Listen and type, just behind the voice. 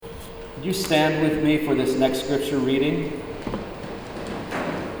Would you stand with me for this next scripture reading?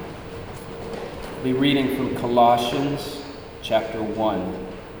 I'll be reading from Colossians chapter 1.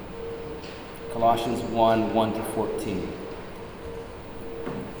 Colossians 1 to 14.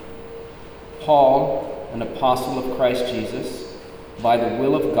 Paul, an apostle of Christ Jesus, by the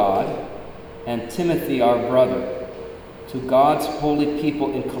will of God, and Timothy our brother, to God's holy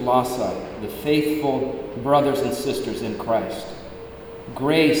people in Colossae, the faithful brothers and sisters in Christ.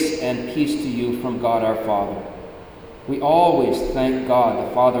 Grace and peace to you from God our Father. We always thank God,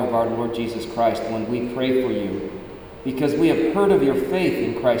 the Father of our Lord Jesus Christ, when we pray for you, because we have heard of your faith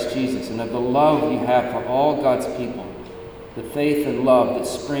in Christ Jesus and of the love you have for all God's people, the faith and love that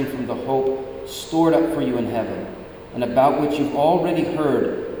spring from the hope stored up for you in heaven, and about which you've already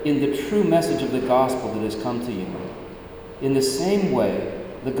heard in the true message of the gospel that has come to you. In the same way,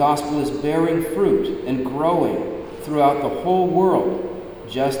 the gospel is bearing fruit and growing throughout the whole world,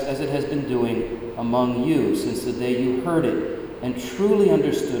 just as it has been doing among you since the day you heard it and truly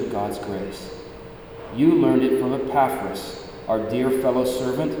understood God's grace. You learned it from Epaphras, our dear fellow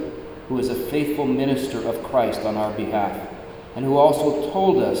servant, who is a faithful minister of Christ on our behalf, and who also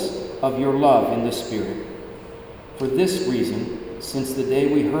told us of your love in the Spirit. For this reason, since the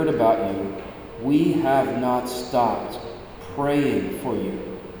day we heard about you, we have not stopped praying for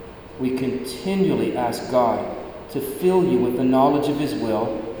you. We continually ask God to fill you with the knowledge of His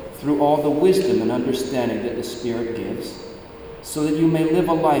will through all the wisdom and understanding that the Spirit gives, so that you may live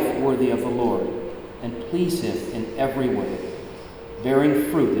a life worthy of the Lord and please Him in every way,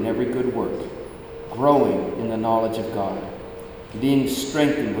 bearing fruit in every good work, growing in the knowledge of God, being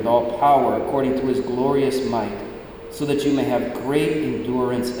strengthened with all power according to His glorious might, so that you may have great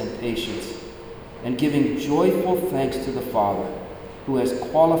endurance and patience, and giving joyful thanks to the Father, who has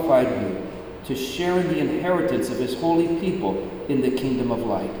qualified you to share in the inheritance of His holy people in the kingdom of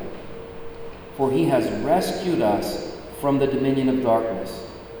light. For He has rescued us from the dominion of darkness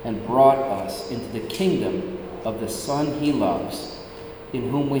and brought us into the kingdom of the Son He loves, in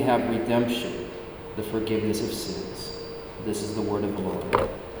whom we have redemption, the forgiveness of sins. This is the word of the Lord.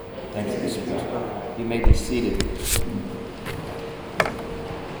 Thanks be to God. You may be seated.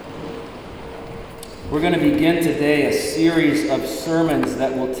 We're going to begin today a series of sermons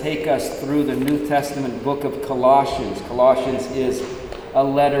that will take us through the New Testament book of Colossians. Colossians is a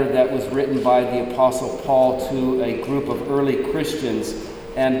letter that was written by the Apostle Paul to a group of early Christians.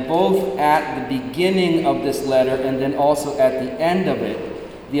 And both at the beginning of this letter and then also at the end of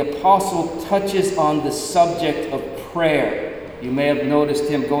it, the Apostle touches on the subject of prayer. You may have noticed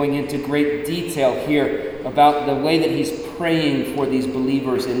him going into great detail here about the way that he's praying for these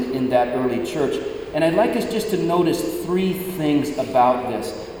believers in that early church. And I'd like us just to notice three things about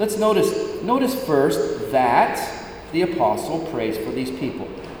this. Let's notice first that the apostle prays for these people.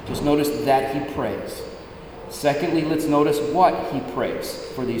 Just notice that he prays. Secondly, let's notice what he prays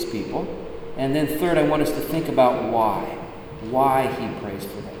for these people. And then third, I want us to think about why he prays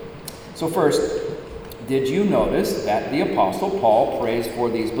for them. So first, did you notice that the apostle Paul prays for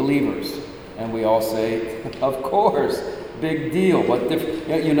these believers? And we all say, of course. Big deal.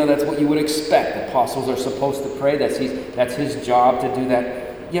 That's what you would expect. Apostles are supposed to pray. That's his job to do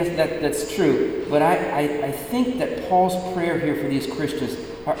that. Yes, that's true. But I think that Paul's prayer here for these Christians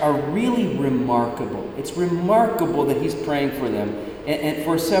are really remarkable. It's remarkable that he's praying for them, and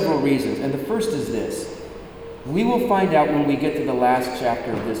for several reasons. And the first is this. We will find out when we get to the last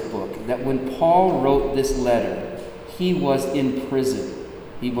chapter of this book that when Paul wrote this letter, he was in prison.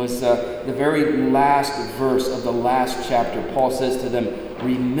 He was the very last verse of the last chapter. Paul says to them,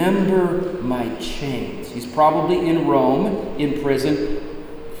 remember my chains. He's probably in Rome, in prison,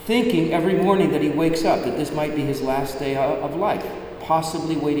 thinking every morning that he wakes up that this might be his last day of life,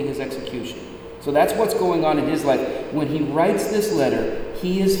 possibly waiting his execution. So that's what's going on in his life. When he writes this letter,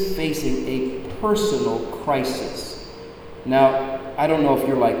 he is facing a personal crisis. Now, I don't know if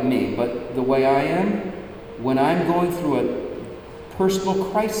you're like me, but the way I am, when I'm going through a personal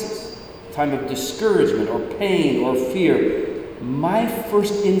crisis, time of discouragement or pain or fear, my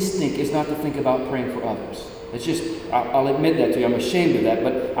first instinct is not to think about praying for others. It's just, I'll admit that to you, I'm ashamed of that,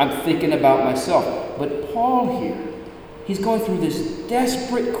 but I'm thinking about myself. But Paul here, he's going through this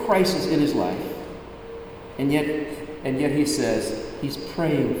desperate crisis in his life, and yet he says he's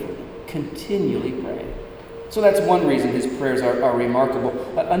praying for them, continually praying. So that's one reason his prayers are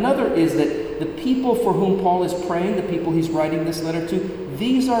remarkable. Another is that the people for whom Paul is praying, the people he's writing this letter to,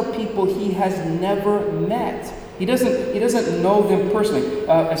 these are people he has never met. He doesn't know them personally.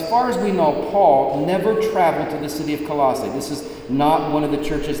 As far as we know, Paul never traveled to the city of Colossae. This is not one of the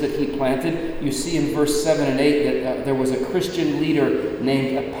churches that he planted. You see in verse 7 and 8 that there was a Christian leader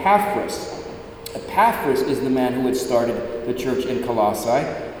named Epaphras. Epaphras is the man who had started the church in Colossae.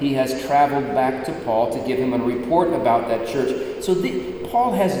 He has traveled back to Paul to give him a report about that church. So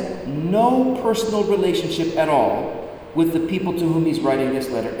Paul has no personal relationship at all with the people to whom he's writing this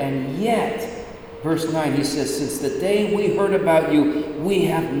letter. And yet, verse 9, he says, since the day we heard about you, we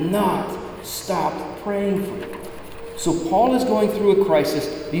have not stopped praying for you. So Paul is going through a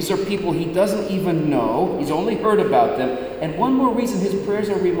crisis. These are people he doesn't even know. He's only heard about them. And one more reason his prayers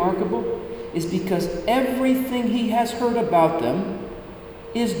are remarkable is because everything he has heard about them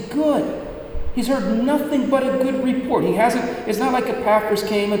is good. He's heard nothing but a good report. It's not like Epaphras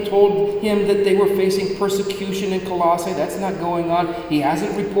came and told him that they were facing persecution in Colossae. That's not going on. He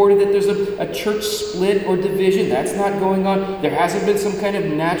hasn't reported that there's a church split or division. That's not going on. There hasn't been some kind of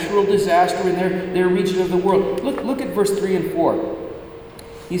natural disaster in their region of the world. Look at verse 3 and 4.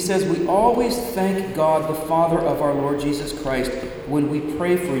 He says, we always thank God, the Father of our Lord Jesus Christ, when we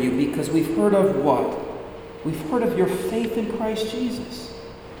pray for you, because we've heard of what? We've heard of your faith in Christ Jesus,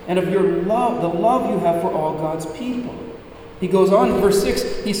 and of your love, the love you have for all God's people. He goes on in verse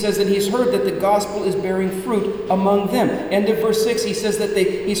 6, he says that he's heard that the gospel is bearing fruit among them. End of verse 6, he says that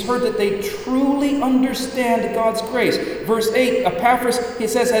he's heard that they truly understand God's grace. Verse 8, Epaphras, he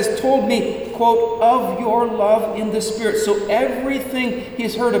says, has told me, quote, of your love in the Spirit. So everything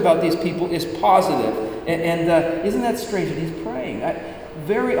he's heard about these people is positive. And isn't that strange that he's praying?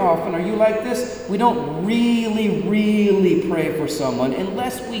 Very often, are you like this? We don't really pray for someone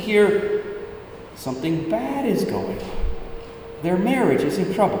unless we hear something bad is going on. Their marriage is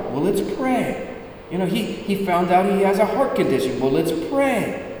in trouble. Well, let's pray. He found out he has a heart condition. Well, let's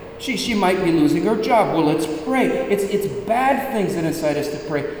pray. She might be losing her job. Well, let's pray. It's bad things that incite us to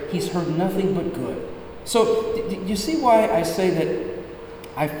pray. He's heard nothing but good. So, you see why I say that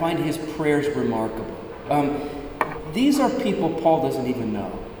I find his prayers remarkable? These are people Paul doesn't even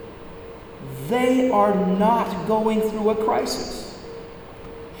know. They are not going through a crisis.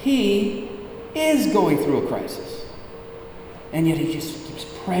 He is going through a crisis. And yet he just keeps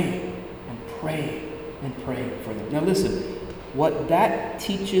praying and praying and praying for them. Now listen, what that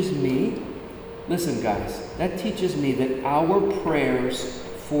teaches me, listen guys, that teaches me that our prayers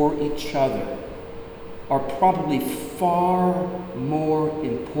for each other are probably far more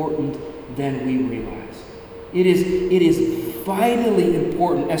important than we realize. It is vitally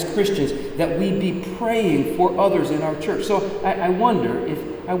important as Christians that we be praying for others in our church. So I wonder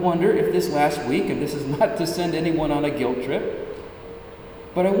if this last week, and this is not to send anyone on a guilt trip,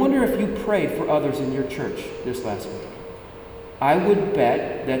 but I wonder if you prayed for others in your church this last week. I would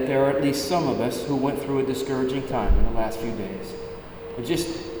bet that there are at least some of us who went through a discouraging time in the last few days and just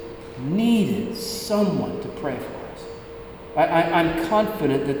needed someone to pray for us. I'm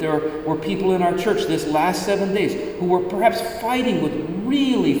confident that there were people in our church this last 7 days who were perhaps fighting with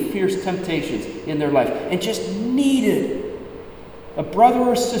really fierce temptations in their life and just needed a brother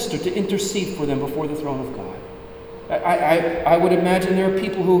or sister to intercede for them before the throne of God. I would imagine there are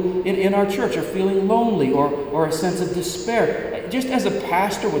people who in our church are feeling lonely or a sense of despair. Just as a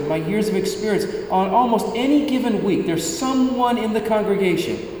pastor with my years of experience, on almost any given week, there's someone in the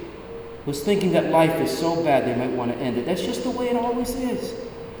congregation who's thinking that life is so bad they might want to end it. That's just the way it always is.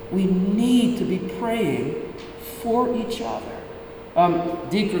 We need to be praying for each other.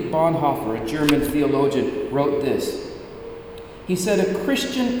 Dietrich Bonhoeffer, a German theologian, wrote this. He said, a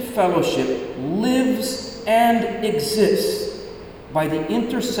Christian fellowship lives and exists by the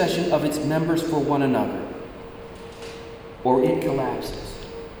intercession of its members for one another, or it collapses.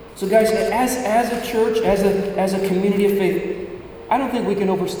 So guys, as a church, as a community of faith, I don't think we can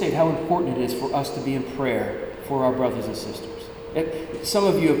overstate how important it is for us to be in prayer for our brothers and sisters. Some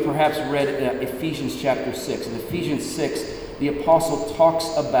of you have perhaps read Ephesians chapter 6. In Ephesians 6, the apostle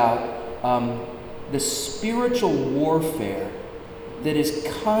talks about the spiritual warfare that is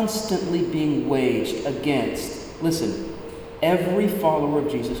constantly being waged against, listen, every follower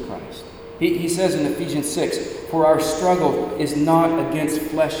of Jesus Christ. He says in Ephesians 6, for our struggle is not against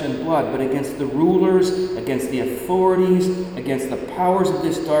flesh and blood, but against the rulers, against the authorities, against the powers of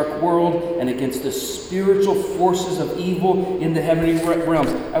this dark world, and against the spiritual forces of evil in the heavenly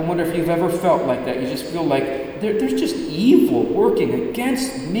realms. I wonder if you've ever felt like that. You just feel like there's just evil working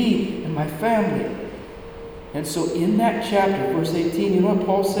against me and my family. And so in that chapter, verse 18, you know what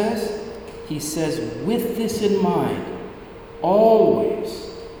Paul says? He says, with this in mind, always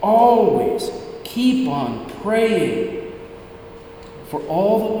keep on praying for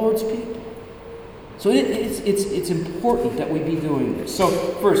all the Lord's people. So it's important that we be doing this. So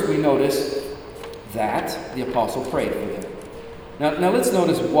first we notice that the apostle prayed for them. Now let's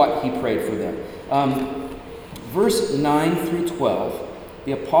notice what he prayed for them. Verse 9 through 12,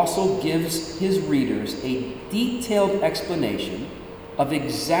 the apostle gives his readers a detailed explanation of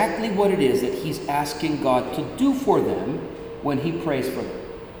exactly what it is that he's asking God to do for them when he prays for them.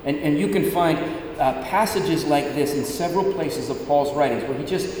 And you can find passages like this in several places of Paul's writings where he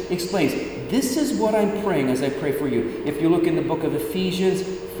just explains, this is what I'm praying as I pray for you. If you look in the book of Ephesians,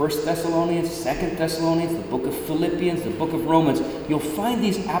 1 Thessalonians, 2 Thessalonians, the book of Philippians, the book of Romans, you'll find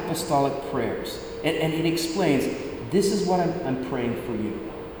these apostolic prayers. And it explains, this is what I'm praying for you.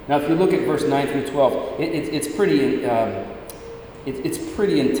 Now, if you look at verse 9 through 12, it's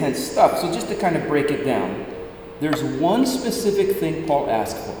pretty intense stuff. So just to kind of break it down, there's one specific thing Paul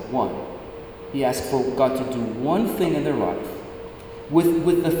asked for. One. He asked for God to do one thing in their life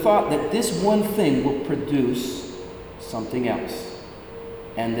with the thought that this one thing will produce something else.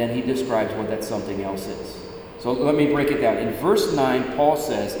 And then he describes what that something else is. So let me break it down. In verse 9, Paul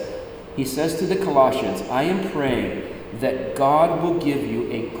says, he says to the Colossians, I am praying that God will give you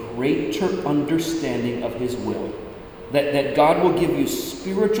a greater understanding of his will. That God will give you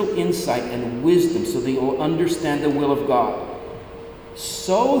spiritual insight and wisdom so that you will understand the will of God.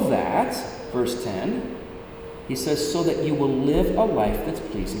 So that, verse 10, he says, so that you will live a life that's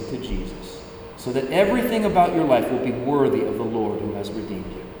pleasing to Jesus. So that everything about your life will be worthy of the Lord who has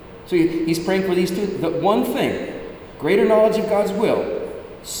redeemed you. So he's praying for these two. The one thing, greater knowledge of God's will,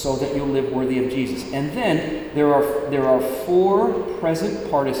 so that you'll live worthy of Jesus. And then there are four present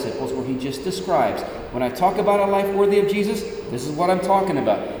participles where he just describes, when I talk about a life worthy of Jesus, this is what I'm talking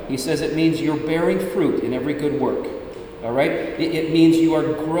about. He says it means you're bearing fruit in every good work. All right? It means you are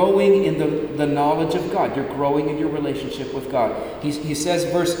growing in the knowledge of God. You're growing in your relationship with God. He says,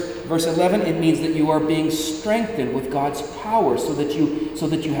 verse 11, it means that you are being strengthened with God's power so that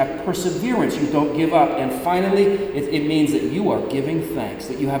you have perseverance. You don't give up. And finally, it means that you are giving thanks,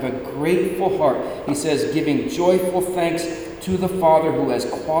 that you have a grateful heart. He says, giving joyful thanks to the Father who has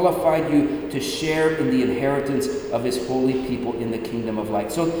qualified you to share in the inheritance of his holy people in the kingdom of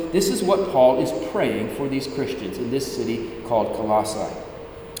light. So this is what Paul is praying for these Christians in this city called Colossae.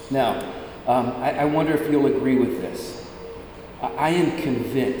 Now, I wonder if you'll agree with this. I am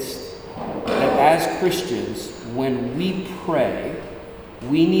convinced that as Christians, when we pray,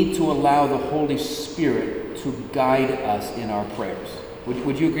 we need to allow the Holy Spirit to guide us in our prayers.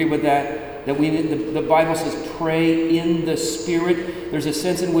 Would you agree with that? That the Bible says pray in the Spirit. There's a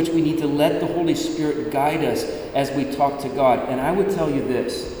sense in which we need to let the Holy Spirit guide us as we talk to God. And I would tell you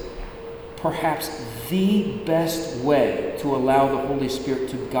this, perhaps the best way to allow the Holy Spirit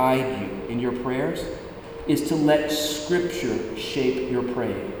to guide you in your prayers is to let Scripture shape your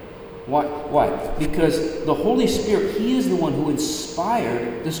praying. Why? Because the Holy Spirit, he is the one who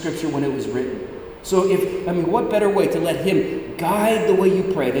inspired the Scripture when it was written. So what better way to let him guide the way you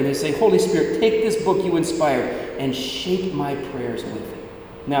pray than to say, Holy Spirit, take this book you inspired and shape my prayers with it.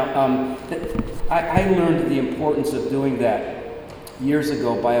 Now, I learned the importance of doing that years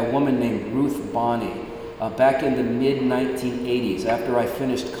ago by a woman named Ruth Bonney. Back in the mid-1980s, after I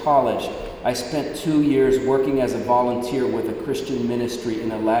finished college, I spent 2 years working as a volunteer with a Christian ministry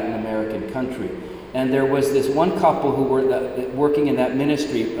in a Latin American country. And there was this one couple who were working in that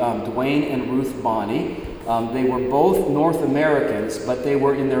ministry, Dwayne and Ruth Bonney. They were both North Americans, but they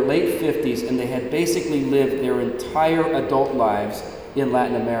were in their late 50s, and they had basically lived their entire adult lives in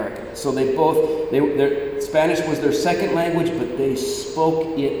Latin America. So their Spanish was their second language, but they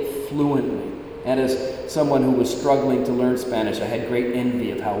spoke it fluently. And as someone who was struggling to learn Spanish, I had great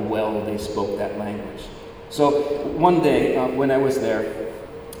envy of how well they spoke that language. So one day, when I was there,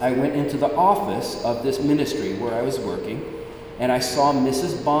 I went into the office of this ministry where I was working, and I saw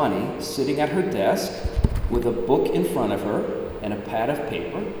Mrs. Bonney sitting at her desk with a book in front of her and a pad of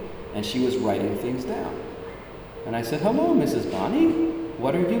paper, and she was writing things down. And I said, "Hello, Mrs. Bonney,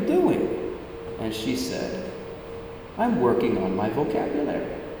 what are you doing?" And she said, "I'm working on my vocabulary."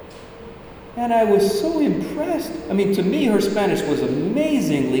 And I was so impressed. To me, her Spanish was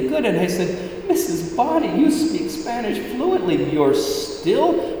amazingly good. And I said, "Mrs. Bonney, you speak Spanish fluently. You're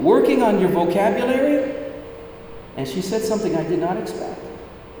still working on your vocabulary?" And she said something I did not expect.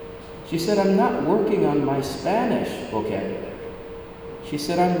 She said, "I'm not working on my Spanish vocabulary." She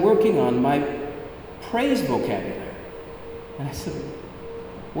said, "I'm working on my praise vocabulary." And I said,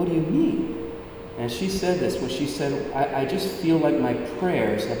 "What do you mean?" And she said this, when she said, I just feel like my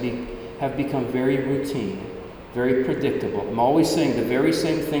prayers have become very routine, very predictable. I'm always saying the very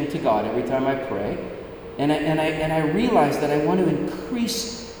same thing to God every time I pray. And I realize that I want to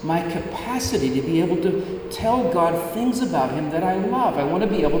increase my capacity to be able to tell God things about him that I love. I want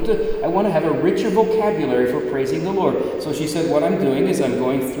to have a richer vocabulary for praising the Lord. So she said, what I'm doing is I'm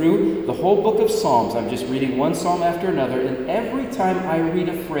going through the whole book of Psalms. I'm just reading one psalm after another, and every time I read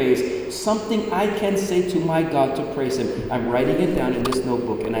a phrase, something I can say to my God to praise him, I'm writing it down in this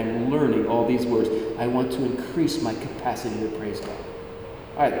notebook, and I'm learning all these words. I want to increase my capacity to praise God.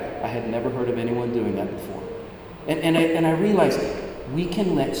 I had never heard of anyone doing that before. And I realized we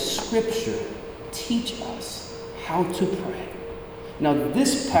can let Scripture teach us how to pray. Now,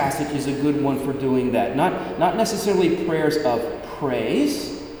 this passage is a good one for doing that. Not necessarily prayers of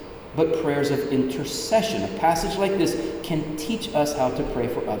praise, but prayers of intercession. A passage like this can teach us how to pray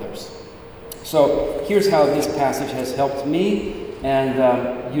for others. So here's how this passage has helped me.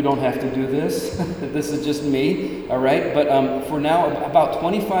 And you don't have to do this. This is just me, all right? But for now, about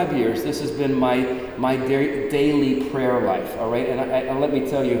 25 years, this has been my daily prayer life, all right? And let me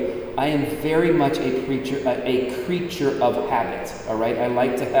tell you, I am very much a creature of habit, all right? I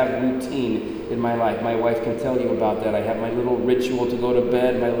like to have routine in my life. My wife can tell you about that. I have my little ritual to go to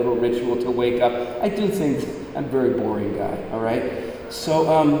bed, my little ritual to wake up. I do things. I'm a very boring guy, all right?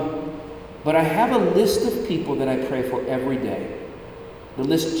 So, but I have a list of people that I pray for every day. The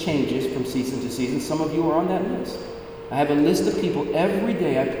list changes from season to season. Some of you are on that list. I have a list of people every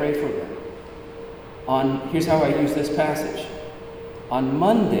day I pray for them. Here's how I use this passage. On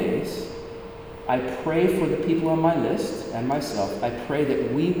Mondays, I pray for the people on my list and myself. I pray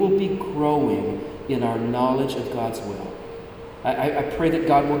that we will be growing in our knowledge of God's will. I pray that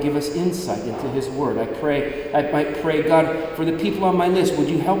God will give us insight into his word. I pray, God, for the people on my list, would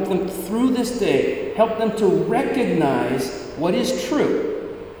you help them through this day, help them to recognize what is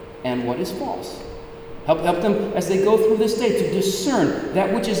true and what is false. Help them as they go through this day to discern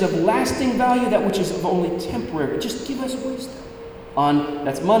that which is of lasting value, that which is of only temporary. Just give us wisdom.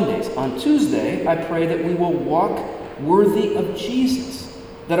 That's Mondays. On Tuesday, I pray that we will walk worthy of Jesus,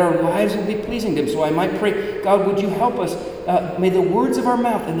 that our lives will be pleasing to him. So I might pray, God, would you help us? May the words of our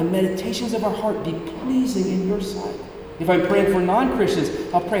mouth and the meditations of our heart be pleasing in your sight. If I'm praying for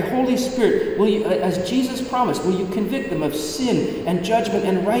non-Christians, I'll pray, Holy Spirit, will you, as Jesus promised, will you convict them of sin and judgment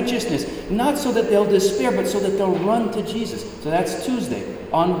and righteousness, not so that they'll despair, but so that they'll run to Jesus. So that's Tuesday.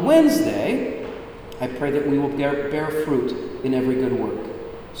 On Wednesday, I pray that we will bear fruit in every good work.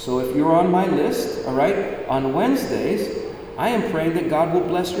 So if you're on my list, all right, on Wednesdays, I am praying that God will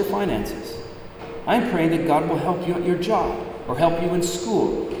bless your finances. I'm praying that God will help you at your job or help you in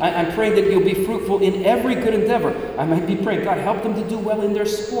school. I'm praying that you'll be fruitful in every good endeavor. I might be praying, God, help them to do well in their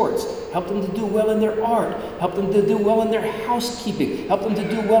sports. Help them to do well in their art. Help them to do well in their housekeeping. Help them to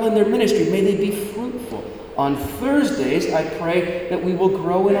do well in their ministry. May they be fruitful. On Thursdays, I pray that we will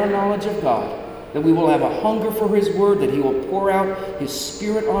grow in our knowledge of God, that we will have a hunger for his word, that he will pour out his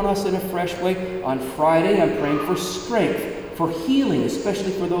Spirit on us in a fresh way. On Friday, I'm praying for strength, for healing,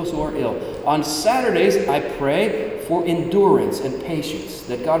 especially for those who are ill. On Saturdays, I pray for endurance and patience,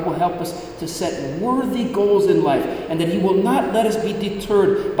 that God will help us to set worthy goals in life, and that he will not let us be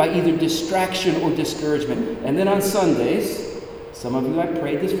deterred by either distraction or discouragement. And then on Sundays, some of you, I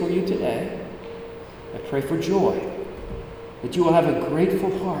prayed this for you today, I pray for joy, that you will have a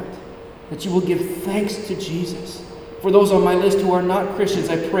grateful heart, that you will give thanks to Jesus. For those on my list who are not Christians,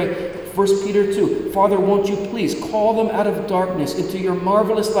 I pray 1 Peter 2, Father, won't you please call them out of darkness into your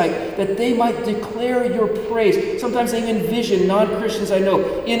marvelous light, that they might declare your praise. Sometimes they envision non-Christians I know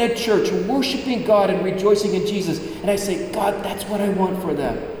in a church worshiping God and rejoicing in Jesus. And I say, God, that's what I want for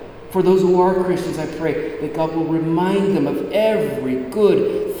them. For those who are Christians, I pray that God will remind them of every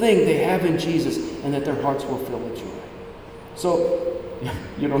good thing they have in Jesus, and that their hearts will fill with joy. So,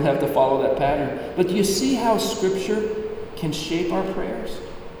 you don't have to follow that pattern. But do you see how Scripture can shape our prayers?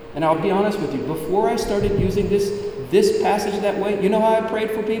 And I'll be honest with you, before I started using this passage that way, you know how I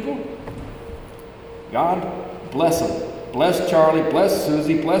prayed for people? God, bless them. Bless Charlie, bless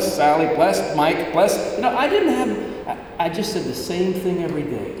Susie, bless Sally, bless Mike, bless... I just said the same thing every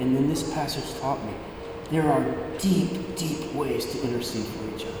day. And then this passage taught me there are deep, deep ways to intercede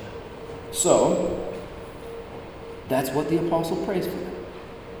for each other. So, that's what the apostle prays for them.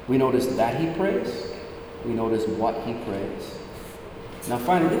 We notice that he prays. We notice what he prays. Now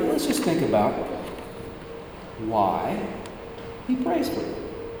finally, let's just think about why he prays for them.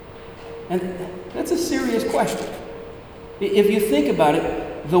 And that's a serious question. If you think about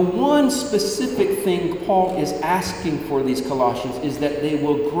it, the one specific thing Paul is asking for these Colossians is that they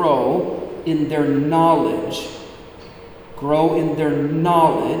will grow in their knowledge. Grow in their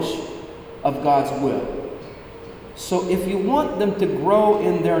knowledge of God's will. So if you want them to grow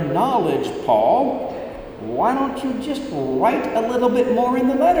in their knowledge, Paul, why don't you just write a little bit more in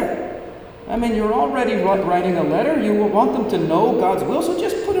the letter? I mean, you're already writing a letter. You want them to know God's will, so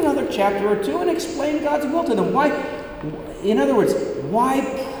just put another chapter or two and explain God's will to them. Why? In other words, why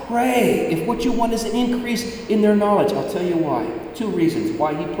pray if what you want is an increase in their knowledge? I'll tell you why. 2 reasons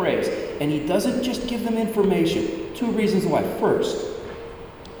why he prays. And he doesn't just give them information. 2 reasons why. First,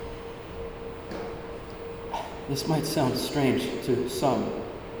 this might sound strange to some.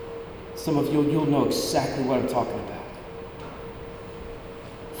 Some of you'll know exactly what I'm talking about.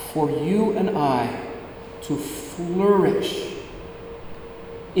 For you and I to flourish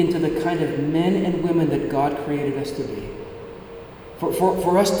into the kind of men and women that God created us to be.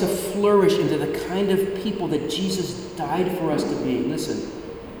 For us to flourish into the kind of people that Jesus died for us to be. Listen,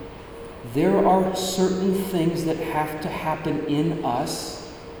 there are certain things that have to happen in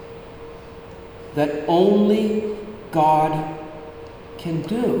us that only God can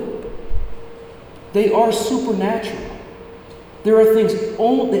do. They are supernatural. There are things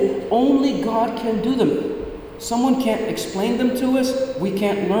only God can do them. Someone can't explain them to us. We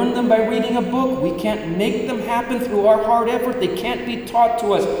can't learn them by reading a book. We can't make them happen through our hard effort. They can't be taught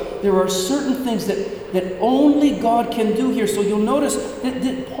to us. There are certain things that only God can do here. So you'll notice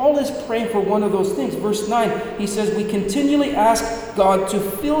that Paul is praying for one of those things. Verse 9, he says, we continually ask God to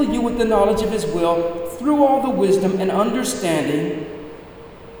fill you with the knowledge of his will through all the wisdom and understanding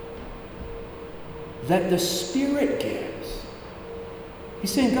that the Spirit gives.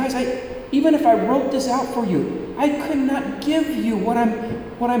 He's saying, guys, even if I wrote this out for you, I could not give you what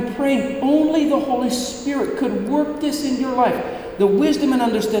I'm praying. Only the Holy Spirit could work this in your life. The wisdom and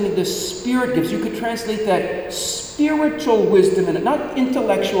understanding the Spirit gives. You could translate that spiritual wisdom, and not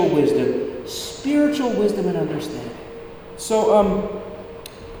intellectual wisdom, spiritual wisdom and understanding. So,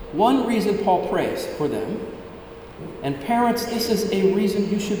 one reason Paul prays for them, and parents, this is a reason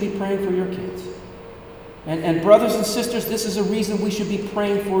you should be praying for your kids. And brothers and sisters, this is a reason we should be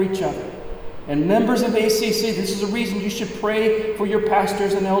praying for each other. And members of ACC, this is a reason you should pray for your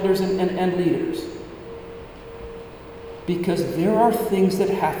pastors and elders and leaders. Because there are things that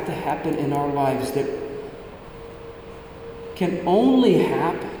have to happen in our lives that can only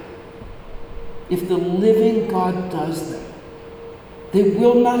happen if the living God does them. They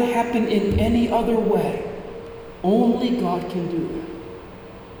will not happen in any other way. Only God can do them.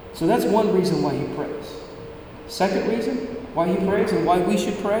 So that's one reason why he prays. Second reason why he prays and why we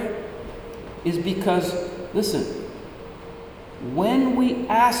should pray is because, listen, when we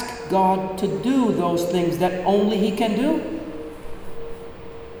ask God to do those things that only he can do,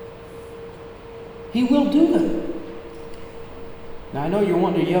 he will do them. Now I know you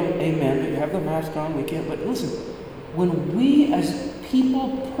want to yell amen, but you have the mask on, we can't, but listen, when we as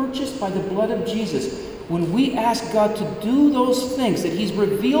people purchased by the blood of Jesus, when we ask God to do those things that he's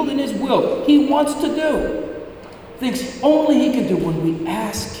revealed in his will, he wants to do, things only he can do, when we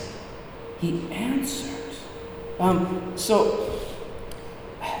ask, he answers. So,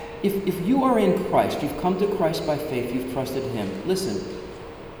 if you are in Christ, you've come to Christ by faith, you've trusted him, listen,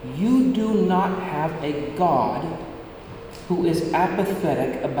 you do not have a God who is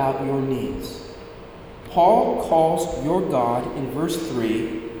apathetic about your needs. Paul calls your God in verse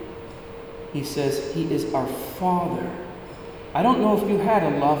 3, he says he is our Father. I don't know if you had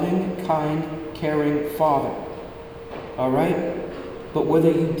a loving, kind, caring Father. All right? But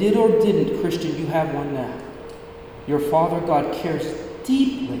whether you did or didn't, Christian, you have one now. Your Father God cares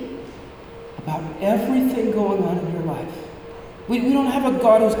deeply about everything going on in your life. We don't have a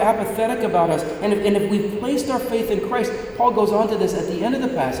God who's apathetic about us. And if we've placed our faith in Christ, Paul goes on to this at the end of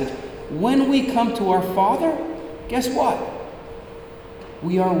the passage. When we come to our Father, guess what?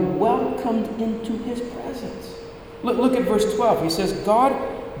 We are welcomed into his presence. Look at verse 12. He says, God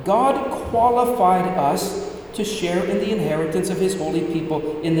qualified us to share in the inheritance of his holy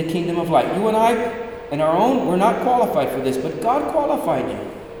people in the kingdom of light. You and I, in our own, we're not qualified for this, but God qualified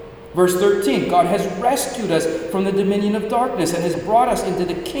you. Verse 13, God has rescued us from the dominion of darkness and has brought us into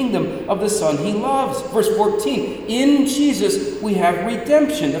the kingdom of the Son he loves. Verse 14, in Jesus we have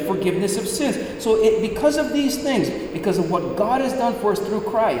redemption, the forgiveness of sins. So because of these things, because of what God has done for us through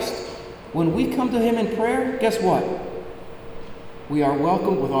Christ, when we come to him in prayer, guess what? We are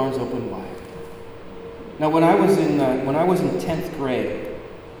welcomed with arms open wide. Now, when I was in 10th grade,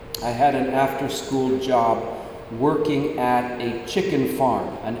 I had an after-school job working at a chicken farm,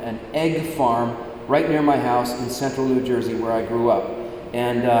 an egg farm, right near my house in central New Jersey, where I grew up.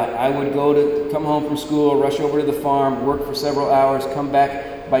 And I would come home from school, rush over to the farm, work for several hours, come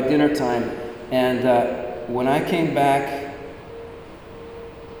back by dinner time. And when I came back,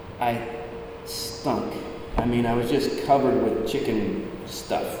 I stunk. I mean, I was just covered with chicken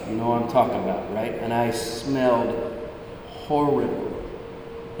stuff. You know what I'm talking about, right? And I smelled horrible.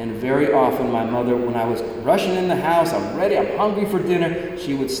 And very often my mother, when I was rushing in the house, I'm ready, I'm hungry for dinner,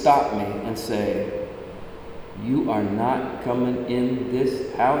 she would stop me and say, "You are not coming in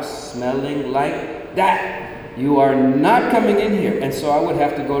this house smelling like that. You are not coming in here." And so I would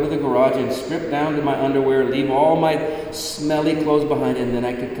have to go to the garage and strip down to my underwear, leave all my smelly clothes behind, and then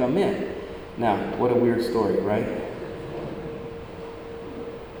I could come in. Now, what a weird story, right?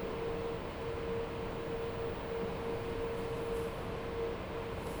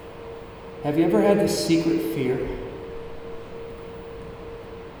 Have you ever had the secret fear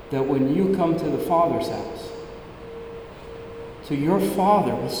that when you come to the Father's house, to your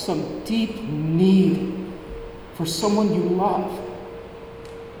Father with some deep need for someone you love,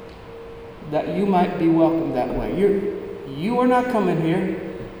 that you might be welcomed that way? You are not coming here.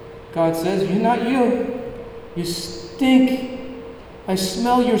 God says, "You're not you. You stink. I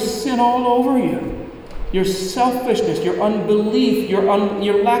smell your sin all over you. Your selfishness, your unbelief, your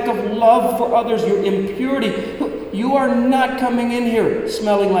lack of love for others, your impurity. You are not coming in here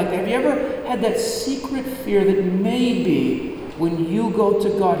smelling like that." Have you ever had that secret fear that maybe when you go to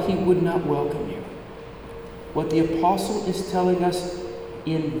God, He would not welcome you? What the apostle is telling us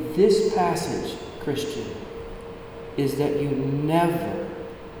in this passage, Christian, is that you never,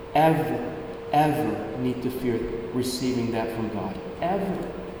 ever, ever need to fear receiving that from God. Ever.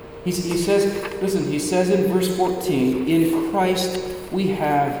 He says, listen, he says in verse 14, "In Christ we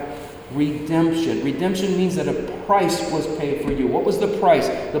have redemption." Redemption means that a price was paid for you. What was the price?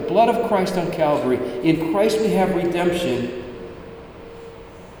 The blood of Christ on Calvary. In Christ we have redemption,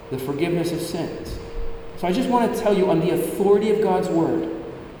 the forgiveness of sins. So I just want to tell you, on the authority of God's word,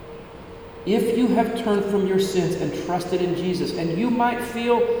 if you have turned from your sins and trusted in Jesus, and you might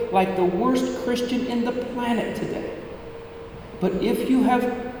feel like the worst Christian in the planet today, but if you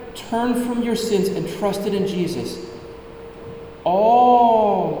have turned from your sins and trusted in Jesus,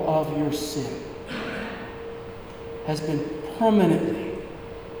 all of your sin has been permanently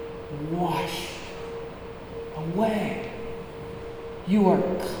washed away. You are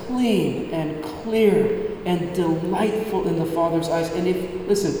clean and clear and delightful in the Father's eyes. And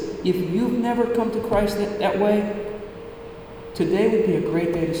if you've never come to Christ that way, today would be a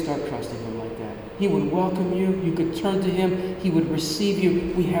great day to start trusting Him like that. He would welcome you. You could turn to Him. He would receive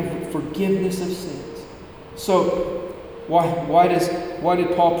you. We have forgiveness of sins. So why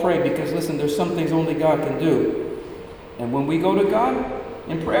did Paul pray? Because listen, there's some things only God can do. And when we go to God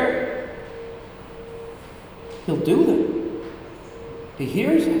in prayer, He'll do them. He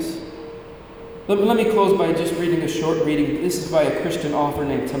hears us. Let me close by just reading a short reading. This is by a Christian author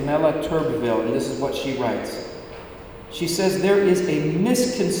named Tamela Turbeville, and this is what she writes. She says, there is a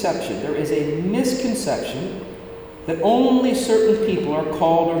misconception that only certain people are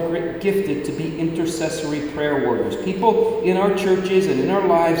called or gifted to be intercessory prayer warriors. People in our churches and in our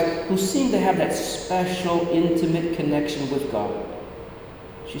lives who seem to have that special, intimate connection with God.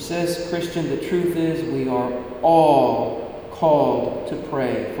 She says, Christian, the truth is we are all called to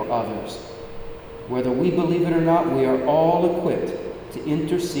pray for others. Whether we believe it or not, we are all equipped to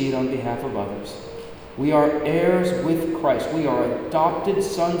intercede on behalf of others. We are heirs with Christ. We are adopted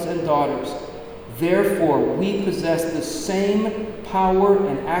sons and daughters. Therefore, we possess the same power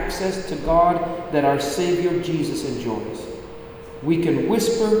and access to God that our Savior Jesus enjoys. We can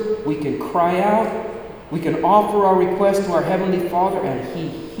whisper, we can cry out, we can offer our request to our Heavenly Father, and He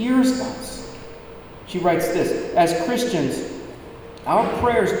hears us. She writes this, as Christians, our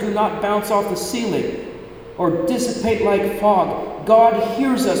prayers do not bounce off the ceiling or dissipate like fog. God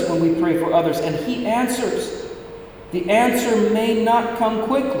hears us when we pray for others, and He answers. The answer may not come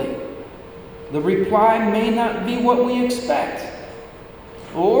quickly. The reply may not be what we expect.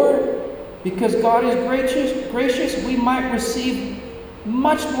 Or, because God is gracious, we might receive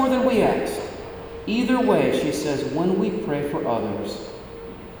much more than we asked. Either way, she says, when we pray for others,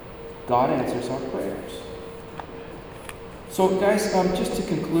 God answers our prayers. So guys, just to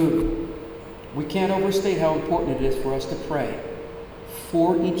conclude, we can't overstate how important it is for us to pray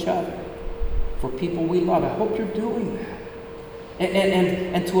for each other, for people we love. I hope you're doing that.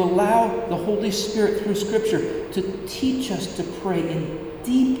 And to allow the Holy Spirit through Scripture to teach us to pray in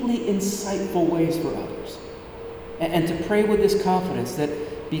deeply insightful ways for others. And to pray with this confidence that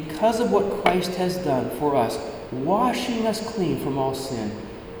because of what Christ has done for us, washing us clean from all sin,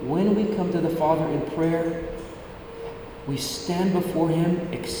 when we come to the Father in prayer, we stand before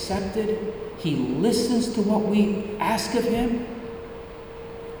Him accepted. He listens to what we ask of Him,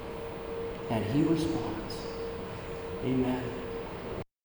 and He responds. Amen.